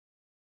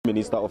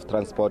Minister of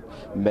Transport,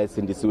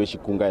 Sindisiwe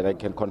Chikunga, and I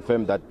can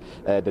confirm that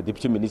the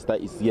Deputy Minister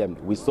is here.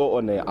 We saw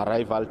on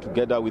arrival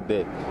together with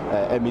the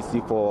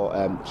MEC for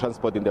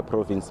Transport in the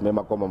province,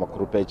 Memakoma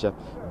Makrupecha.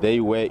 They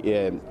were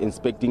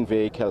inspecting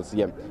vehicles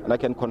here, and I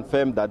can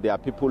confirm that there are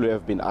people who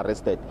have been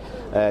arrested.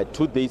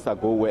 2 days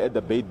ago, we were at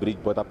the Bait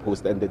Bridge border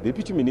post, and the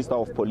Deputy Minister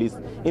of Police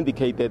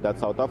indicated that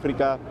South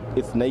Africa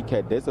is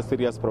naked. There's a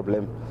serious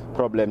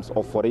problems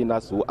of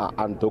foreigners who are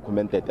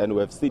undocumented, and we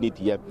have seen it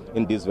here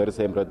in this very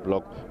same red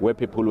block where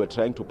people were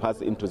trying to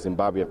pass into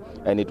Zimbabwe,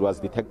 and it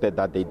was detected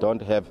that they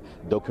don't have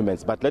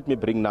documents. But let me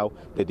bring now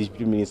the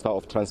Deputy Minister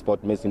of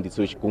Transport,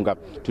 Sindisiwe Chikunga,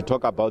 to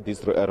talk about this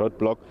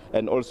roadblock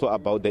and also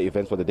about the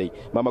events for the day.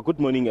 Mama, good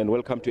morning and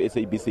welcome to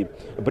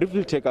SABC.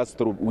 Briefly take us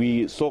through.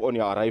 We saw on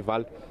your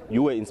arrival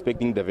you were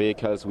inspecting the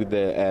vehicles with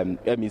the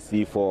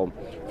MEC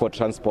for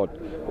transport.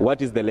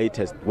 What is the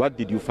latest? What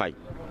did you find?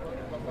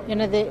 You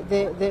know,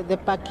 the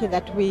package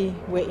that we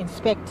were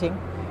inspecting,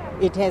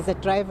 it has a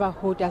driver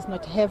who does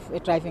not have a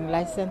driving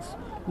license,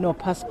 no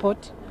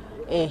passport,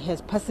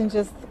 has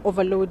passengers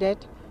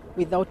overloaded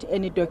without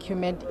any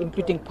document,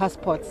 including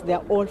passports. They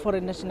are all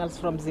foreign nationals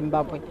from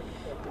Zimbabwe.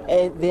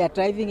 They are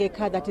driving a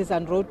car that is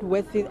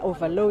unroadworthy,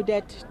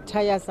 overloaded,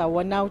 tires are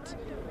worn out.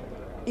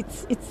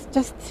 It's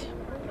just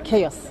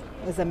chaos,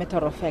 as a matter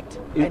of fact.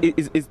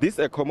 Is this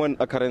a common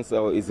occurrence,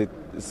 or is it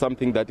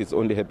something that is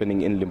only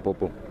happening in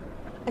Limpopo?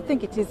 I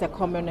think it is a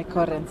common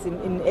occurrence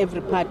in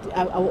every part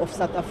of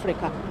South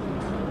Africa.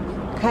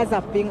 Cars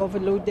are being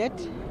overloaded.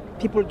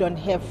 People don't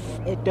have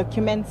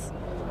documents.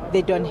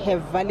 They don't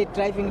have valid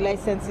driving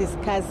licenses.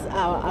 Cars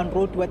are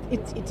unroadworthy.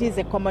 It is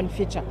a common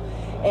feature.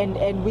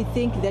 And we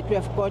think that we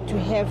have got to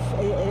have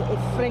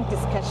a frank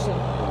discussion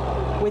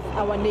with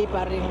our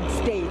neighboring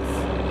states,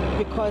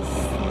 because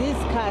these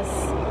cars,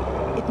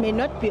 it may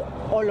not be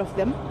all of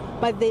them,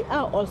 but they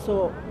are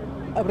also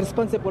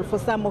responsible for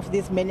some of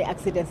these many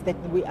accidents that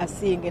we are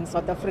seeing in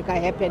South Africa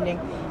happening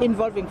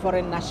involving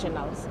foreign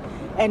nationals.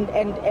 And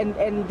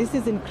this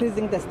is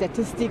increasing the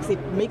statistics. It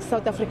makes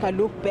South Africa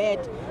look bad.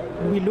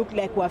 We look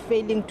like we're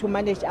failing to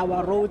manage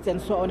our roads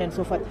and so on and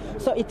so forth.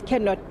 So it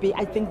cannot be.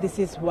 I think this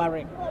is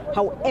worrying.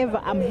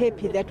 However, I'm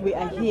happy that we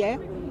are here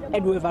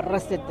and we've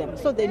arrested them.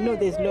 So they know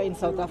there's law in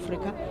South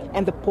Africa,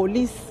 and the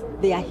police,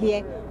 they are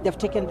here. They've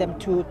taken them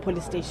to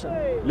police station.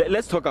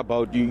 Let's talk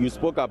about, you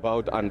spoke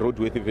about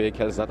unroadworthy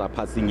vehicles that are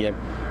passing here.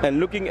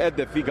 And looking at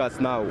the figures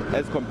now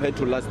as compared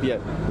to last year,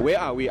 where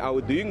are we? Are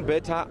we doing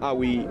better? Are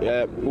we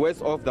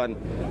worse off than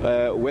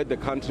where the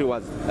country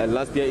was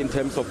last year in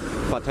terms of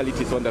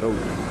fatalities on the road?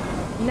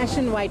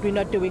 Nationwide, we're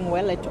not doing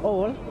well at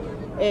all.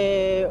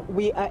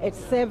 We are at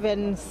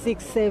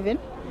 767.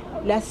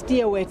 Last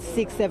year, we were at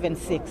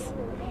 676.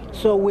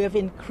 So we have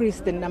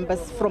increased the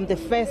numbers from the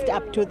 1st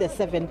up to the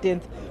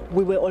 17th.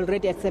 We were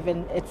already at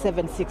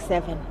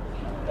 767.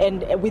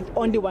 And with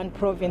only one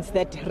province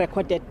that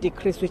recorded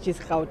decrease, which is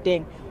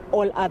Gauteng.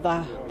 All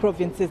other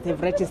provinces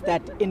have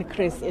registered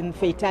increase in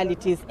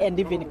fatalities and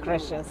even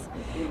crashes.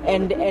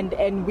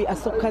 And we are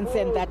so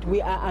concerned that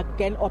we are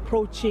again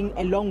approaching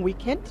a long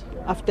weekend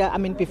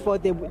before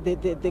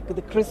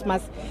the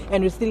Christmas,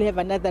 and we still have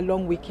another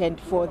long weekend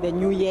for the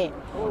New Year.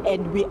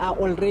 And we are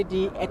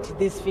already at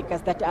these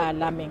figures that are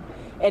alarming.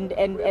 And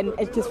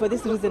it is for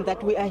this reason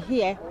that we are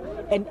here.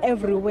 And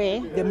everywhere,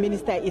 the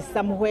minister is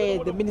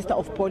somewhere, the minister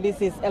of police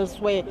is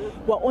elsewhere.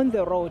 We're on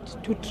the road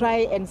to try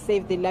and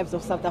save the lives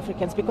of South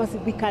Africans, because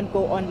we can't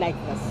go on like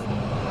this.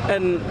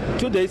 And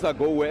 2 days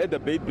ago, we're at the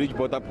Bait Bridge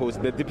border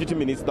post. The Deputy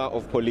Minister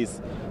of Police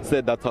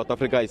said that South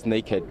Africa is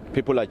naked.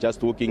 People are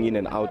just walking in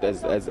and out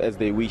as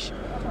they wish.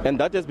 And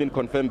that has been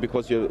confirmed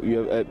because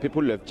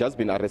people have just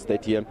been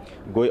arrested here,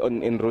 going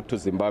on en route to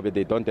Zimbabwe.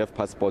 They don't have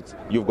passports.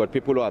 You've got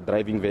people who are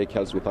driving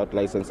vehicles without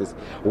licenses.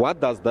 What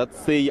does that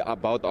say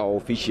about our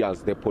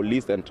officials, the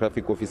police and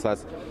traffic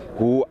officers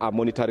who are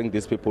monitoring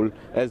these people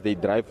as they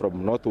drive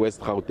from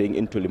northwest Gauteng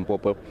into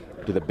Limpopo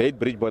to the Bait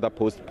Bridge border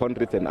post,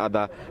 Motorists and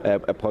other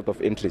port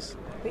of interest?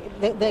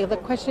 The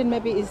question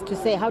maybe is to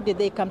say, how did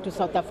they come to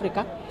South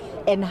Africa,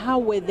 and how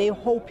were they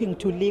hoping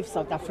to leave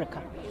South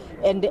Africa?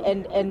 And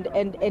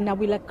I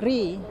will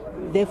agree,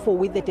 therefore,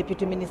 with the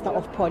Deputy Minister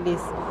of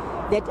Police,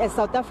 that as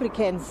South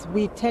Africans,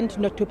 we tend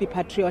not to be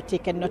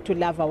patriotic and not to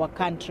love our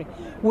country.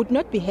 We would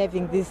not be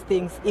having these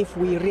things if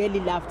we really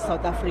loved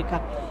South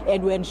Africa,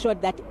 and we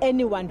ensured that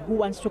anyone who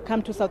wants to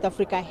come to South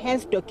Africa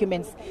has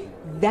documents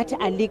that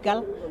are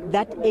legal,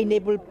 that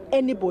enable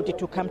anybody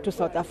to come to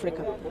South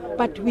Africa.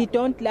 But we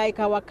don't like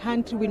our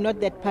country. We're not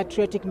that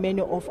patriotic,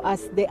 many of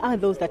us. There are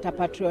those that are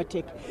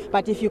patriotic.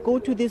 But if you go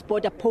to this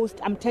border post,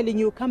 I'm telling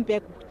you, come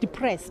back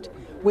depressed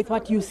with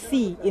what you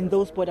see in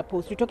those border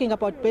posts. You're talking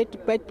about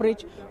Bait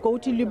Bridge, go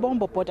to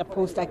Limpopo border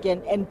post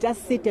again and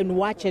just sit and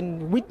watch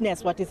and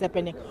witness what is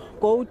happening.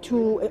 Go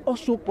to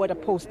Bochum border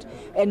post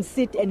and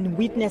sit and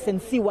witness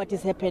and see what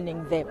is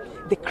happening there.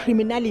 The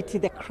criminality,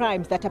 the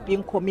crimes that are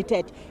being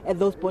committed at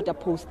those border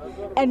posts.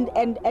 And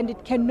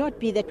it cannot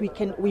be that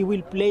we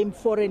will blame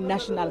foreign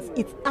nationals.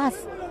 It's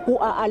us who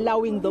are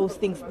allowing those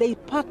things. They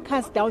park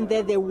cars down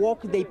there, they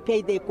walk, they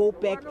pay, they go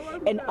back,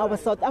 and our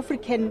South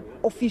African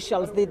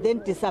officials, they then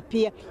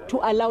disappear to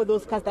allow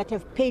those cars that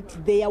have paid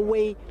their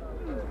way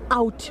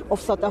out of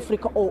South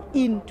Africa or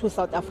into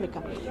South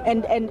Africa.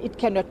 And it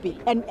cannot be.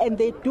 And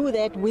they do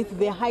that with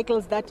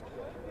vehicles that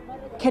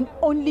can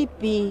only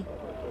be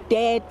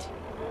dead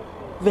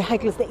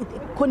vehicles. It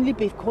can only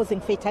be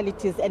causing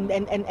fatalities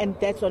and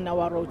deaths on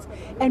our roads.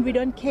 And we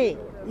don't care.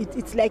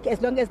 It's like,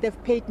 as long as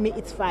they've paid me,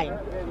 it's fine.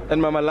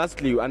 And Mama,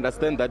 lastly, you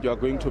understand that you are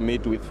going to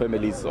meet with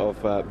families of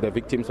the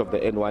victims of the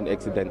N1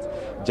 accident.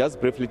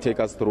 Just briefly take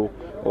us through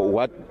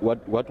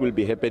what will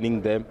be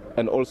happening there.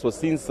 And also,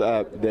 since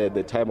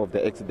the time of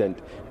the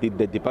accident, did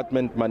the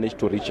department manage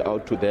to reach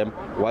out to them?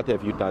 What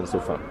have you done so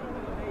far?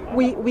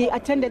 We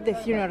attended the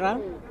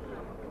funeral,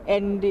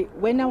 and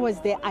when I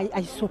was there,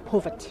 I saw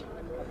poverty.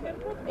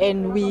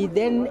 And we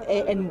then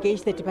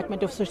engaged the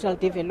Department of Social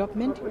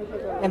Development,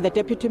 and the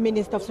Deputy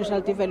Minister of Social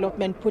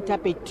Development put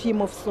up a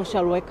team of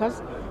social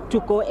workers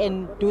to go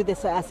and do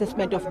this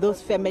assessment of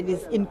those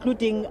families,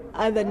 including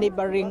other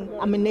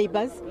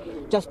neighbors,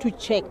 just to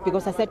check,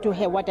 because I said to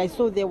her what I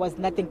saw there was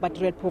nothing but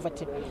real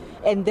poverty.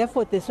 And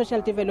therefore the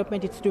social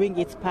development is doing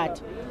its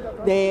part.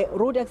 The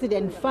Road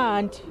Accident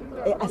Fund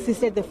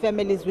assisted the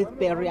families with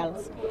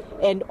burials,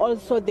 and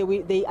also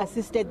they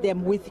assisted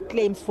them with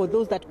claims for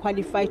those that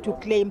qualify to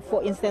claim,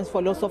 for instance,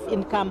 for loss of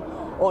income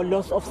or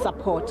loss of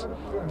support.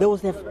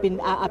 Those are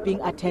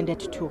being attended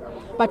to.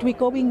 But we're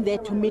going there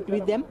to meet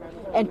with them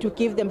and to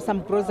give them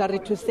some grocery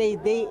to say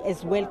they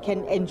as well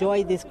can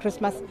enjoy this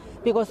Christmas,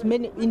 because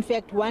in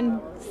fact,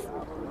 one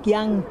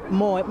young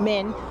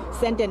man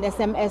sent an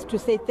SMS to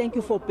say, thank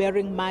you for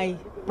burying my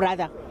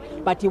brother,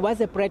 but he was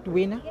a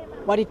breadwinner.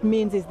 What it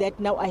means is that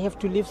now I have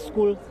to leave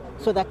school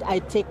so that I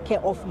take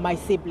care of my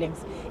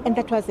siblings. And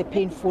that was a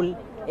painful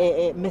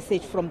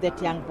message from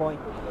that young boy.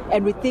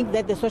 And we think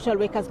that the social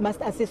workers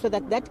must assist so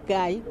that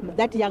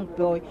that young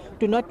boy,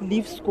 do not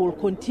leave school,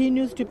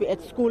 continues to be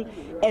at school,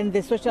 and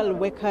the social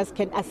workers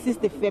can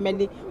assist the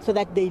family so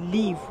that they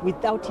leave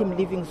without him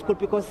leaving school,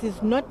 because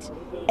he's not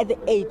at the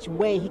age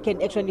where he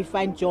can actually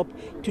find job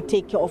to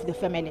take care of the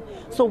family.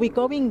 So we're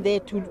going there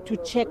to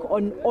check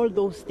on all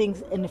those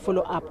things and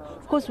follow up.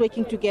 Of course,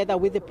 working together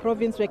with the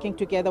province, working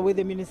together with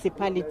the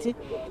municipality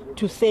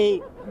to say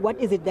what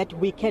is it that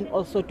we can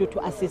also do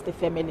to assist the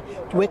family,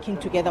 working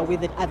together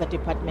with the other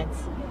departments.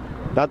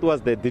 That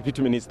was the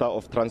Deputy Minister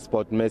of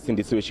Transport, Minister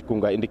Sindisiwe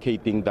Chikunga,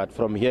 indicating that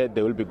from here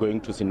they will be going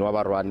to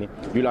Sinwabarwani.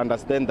 You'll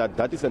understand that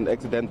that is an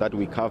accident that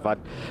we covered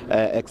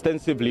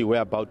extensively,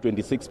 where about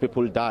 26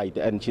 people died,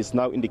 and she's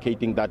now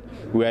indicating that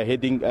we are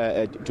heading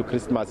to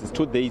Christmas. It's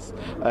 2 days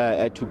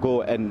to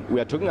go, and we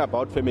are talking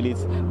about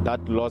families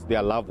that lost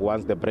their loved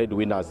ones, the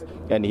breadwinners,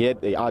 and here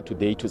they are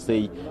today to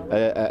say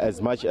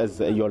as much as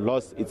your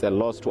loss, it's a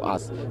loss to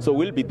us. So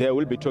we'll be there,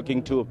 we'll be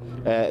talking to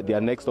their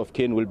next of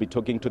kin, we'll be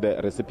talking to the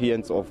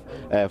recipients of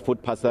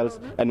food parcels,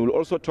 and we'll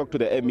also talk to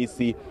the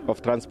MEC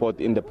of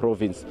Transport in the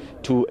province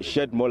to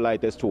shed more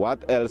light as to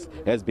what else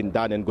has been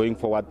done, and going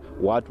forward,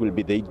 what will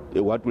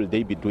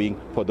they be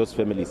doing for those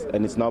families.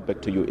 And it's now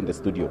back to you in the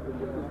studio.